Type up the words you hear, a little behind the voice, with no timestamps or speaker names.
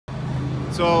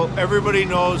So everybody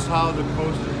knows how the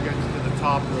coaster gets to the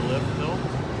top of the lift hill?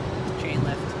 Chain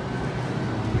lift.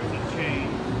 There's a chain.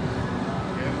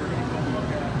 Okay, we're going to go look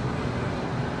at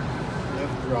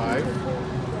lift drive.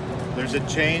 There's a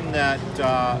chain that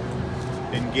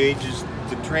engages,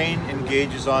 the train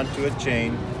engages onto a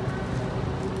chain.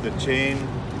 The chain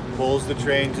pulls the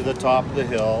train to the top of the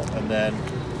hill, and then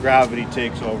gravity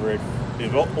takes over it.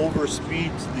 It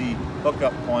overspeeds the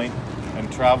hookup point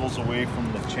and travels away from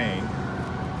the chain.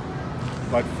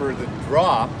 But for the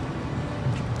drop,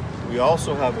 we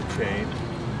also have a chain.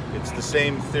 It's the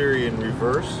same theory in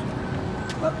reverse.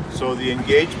 So the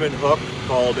engagement hook,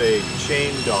 called a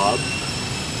chain dog,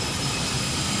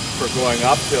 for going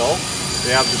uphill,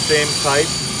 they have the same type.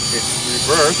 It's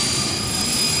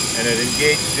reversed, and it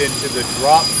engages into the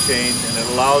drop chain, and it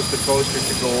allows the coaster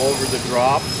to go over the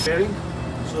drop.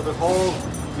 So the whole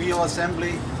wheel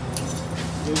assembly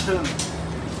will turn.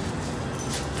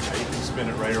 Yeah, you can spin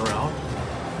it right around.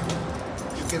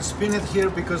 You can spin it here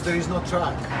because there is no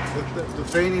track. The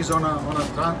train is on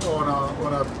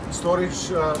a storage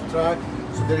track,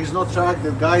 so there is no track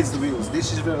that guides the wheels.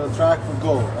 This is where the track will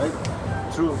go, right?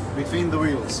 Through between the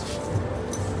wheels.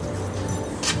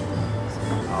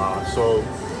 So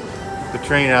the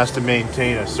train has to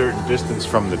maintain a certain distance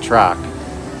from the track.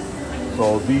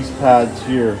 So these pads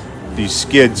here, these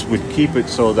skids, would keep it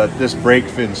so that this brake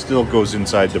fin still goes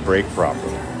inside the brake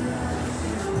properly.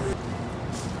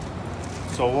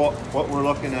 So what we're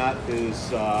looking at is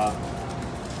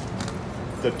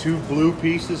the two blue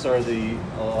pieces are the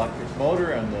electric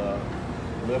motor and the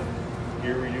lift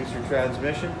gear reducer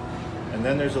transmission. And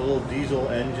then there's a little diesel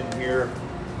engine here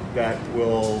that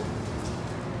will,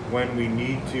 when we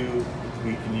need to,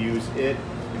 we can use it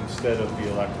instead of the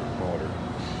electric motor.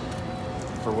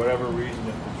 For whatever reason,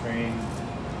 if the train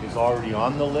is already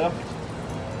on the lift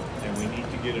and we need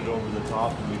to get it over the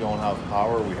top and we don't have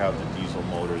power, we have the diesel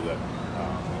motor that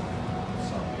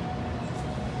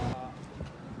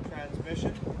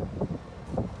transmission.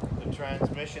 The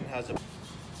transmission has a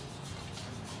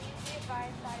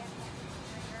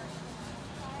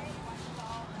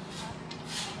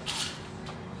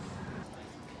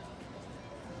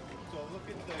look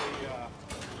at the,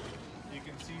 you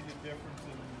can see the difference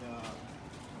in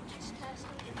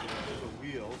the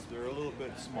wheels. They're a little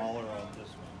bit smaller on this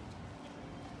one.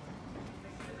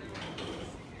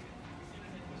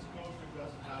 This coaster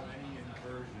doesn't have any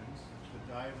inversions. The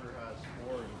diver has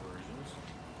 4 inversions.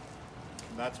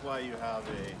 And that's why you have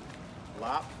a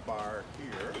lap bar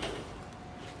here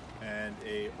and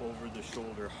a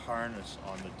over-the-shoulder harness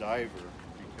on the diver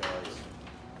because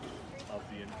of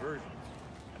the inversions.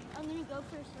 I'm gonna go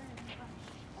first.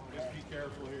 Just be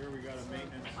careful here, we got a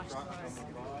maintenance truck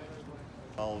coming by.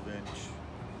 12-inch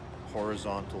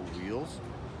horizontal wheels,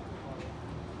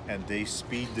 and they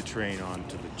speed the train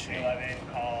onto the chain.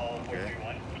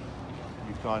 Okay.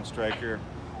 Yukon Striker,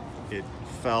 it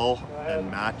fell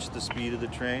and matched the speed of the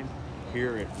train.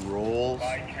 Here it rolls,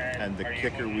 and the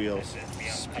kicker wheels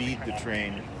speed the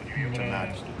train to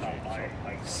match the train.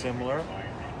 So similar,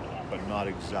 but not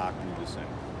exactly the same.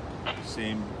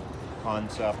 Same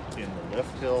concept in the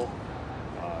lift hill.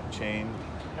 Chain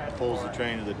pulls the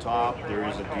train to the top. There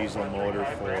is a diesel motor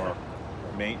for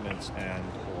maintenance and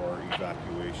or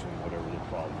evacuation, whatever the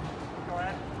problem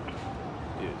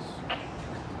is.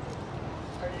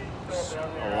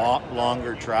 A lot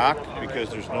longer track because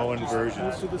there's no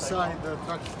inversions. To the side, the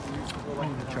truck needs to go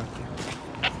along the truck.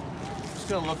 Just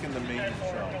gonna look in the maintenance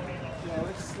shop. Yeah,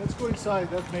 let's go inside.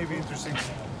 That may be interesting.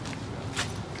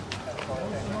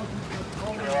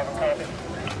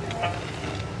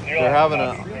 They're having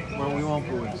a, well, we won't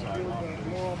go inside.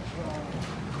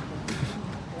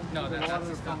 No, that's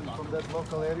the stop lock. From that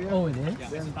local area. Oh, it is?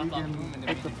 Then we can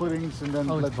put the footings and then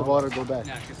let the water go back.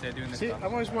 Yeah, because they're doing this. See,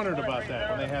 I've always wondered about that.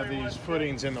 When they have these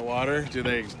footings in the water, do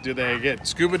they get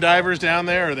scuba divers down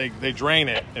there, or they drain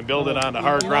it and build it onto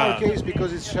hard ground? In our case,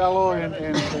 because it's shallow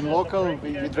and local,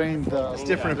 we drain the. It's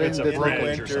different if it's a In the bridge or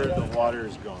winter, something. the water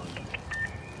is gone.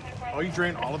 Oh, you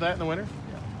drain all of that in the winter?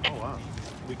 Yeah. Oh, wow.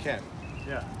 We can.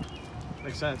 Yeah.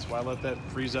 Makes sense. Why let that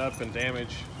freeze up and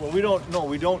damage? Well, we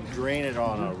don't drain it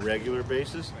on a regular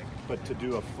basis, but to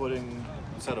do a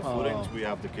set of footings, we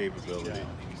have the capability.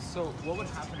 So what would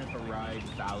happen if a ride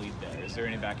valleyed there? Is there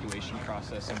an evacuation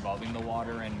process involving the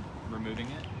water and removing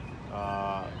it?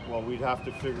 Well, we'd have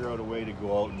to figure out a way to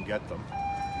go out and get them,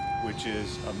 which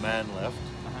is a man lift,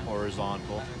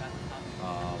 horizontal.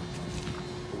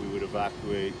 We would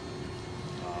evacuate,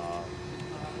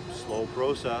 slow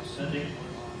process.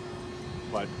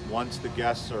 But once the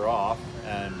guests are off,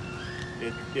 and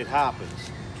it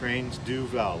happens, trains do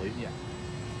valley. Yeah.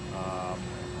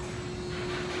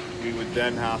 we would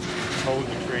then have to tow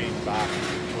the train back to the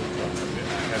tow truck, a bit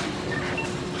heavy tow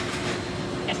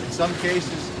truck. In some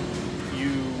cases,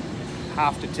 you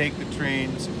have to take the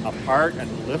trains apart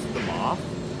and lift them off.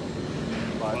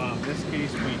 But in this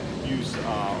case, we use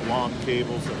long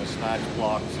cables and a snatch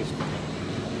block system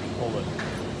and pull it.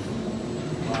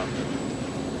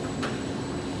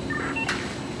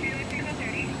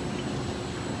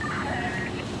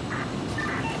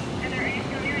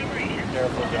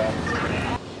 Careful, guys.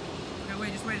 Okay,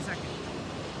 wait, just wait a second.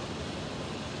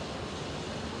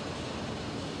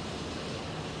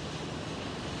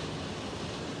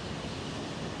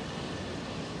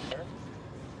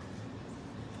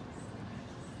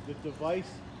 The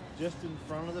device just in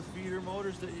front of the feeder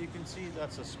motors that you can see,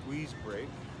 that's a squeeze brake,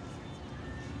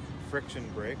 friction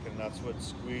brake, and that's what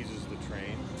squeezes the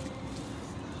train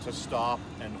to stop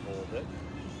and hold it.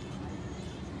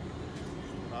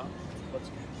 Let's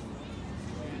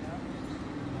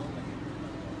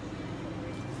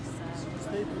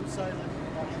stay inside.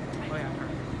 Oh yeah,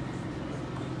 perfect.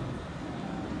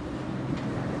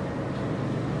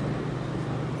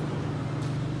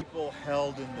 People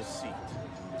held in the seat.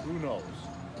 Who knows?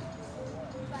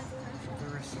 The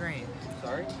restraint.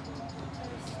 Sorry?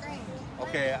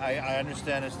 Okay, I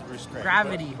understand it's the restraint.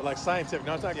 Gravity. But like scientific,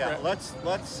 not talking. Yeah, let's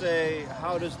say,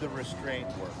 how does the restraint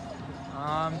work?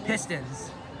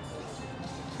 Pistons.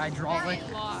 Hydraulic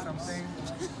something.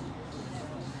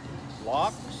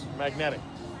 Locks, Magnetic.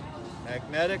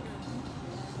 magnetic,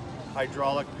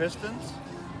 hydraulic pistons.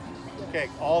 Okay,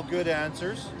 all good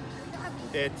answers.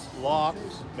 It's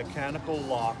locks, mechanical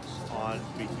locks on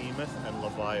Behemoth and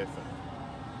Leviathan.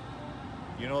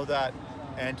 You know that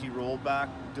anti-rollback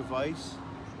device?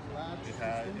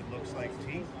 It looks like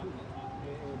teeth.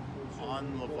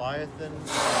 On Leviathan and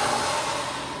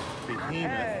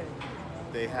Behemoth,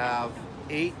 they have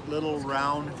 8 little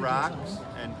round racks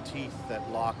and teeth that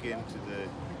lock into the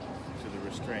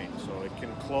restraint. So it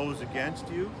can close against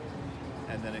you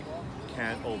and then it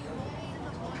can't open.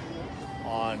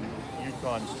 On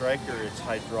Yukon Striker, it's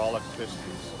hydraulic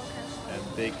pistons, and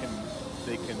they can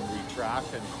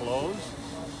retract and close,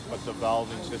 but the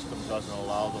valving system doesn't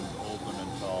allow them to open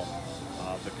until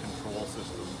the control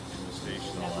system in the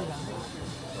station allows them.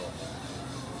 So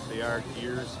they are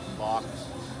gears, locks,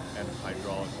 and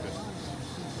hydraulic pistons.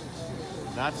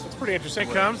 And that's Pretty interesting.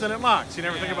 It comes and it locks. You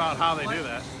never think about how they do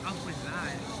that. What's up with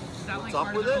that? Is that like What's up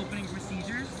part of with the it? opening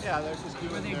procedures? Yeah, they're just Where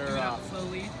doing they their. do it up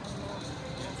slowly?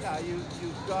 Yeah,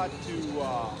 you've got to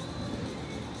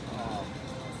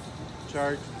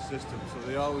charge the system, so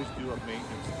they always do a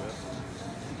maintenance lift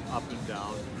up and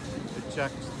down. It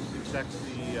checks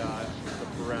the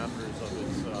parameters of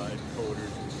its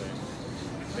encoders and things,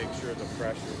 make sure the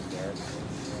pressure is there.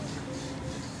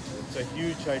 It's a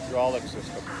huge hydraulic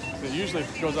system. So it usually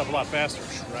goes up a lot faster,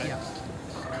 right? Yeah.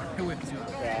 It whips you up.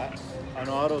 Yeah, on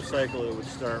auto cycle it would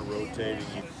start rotating.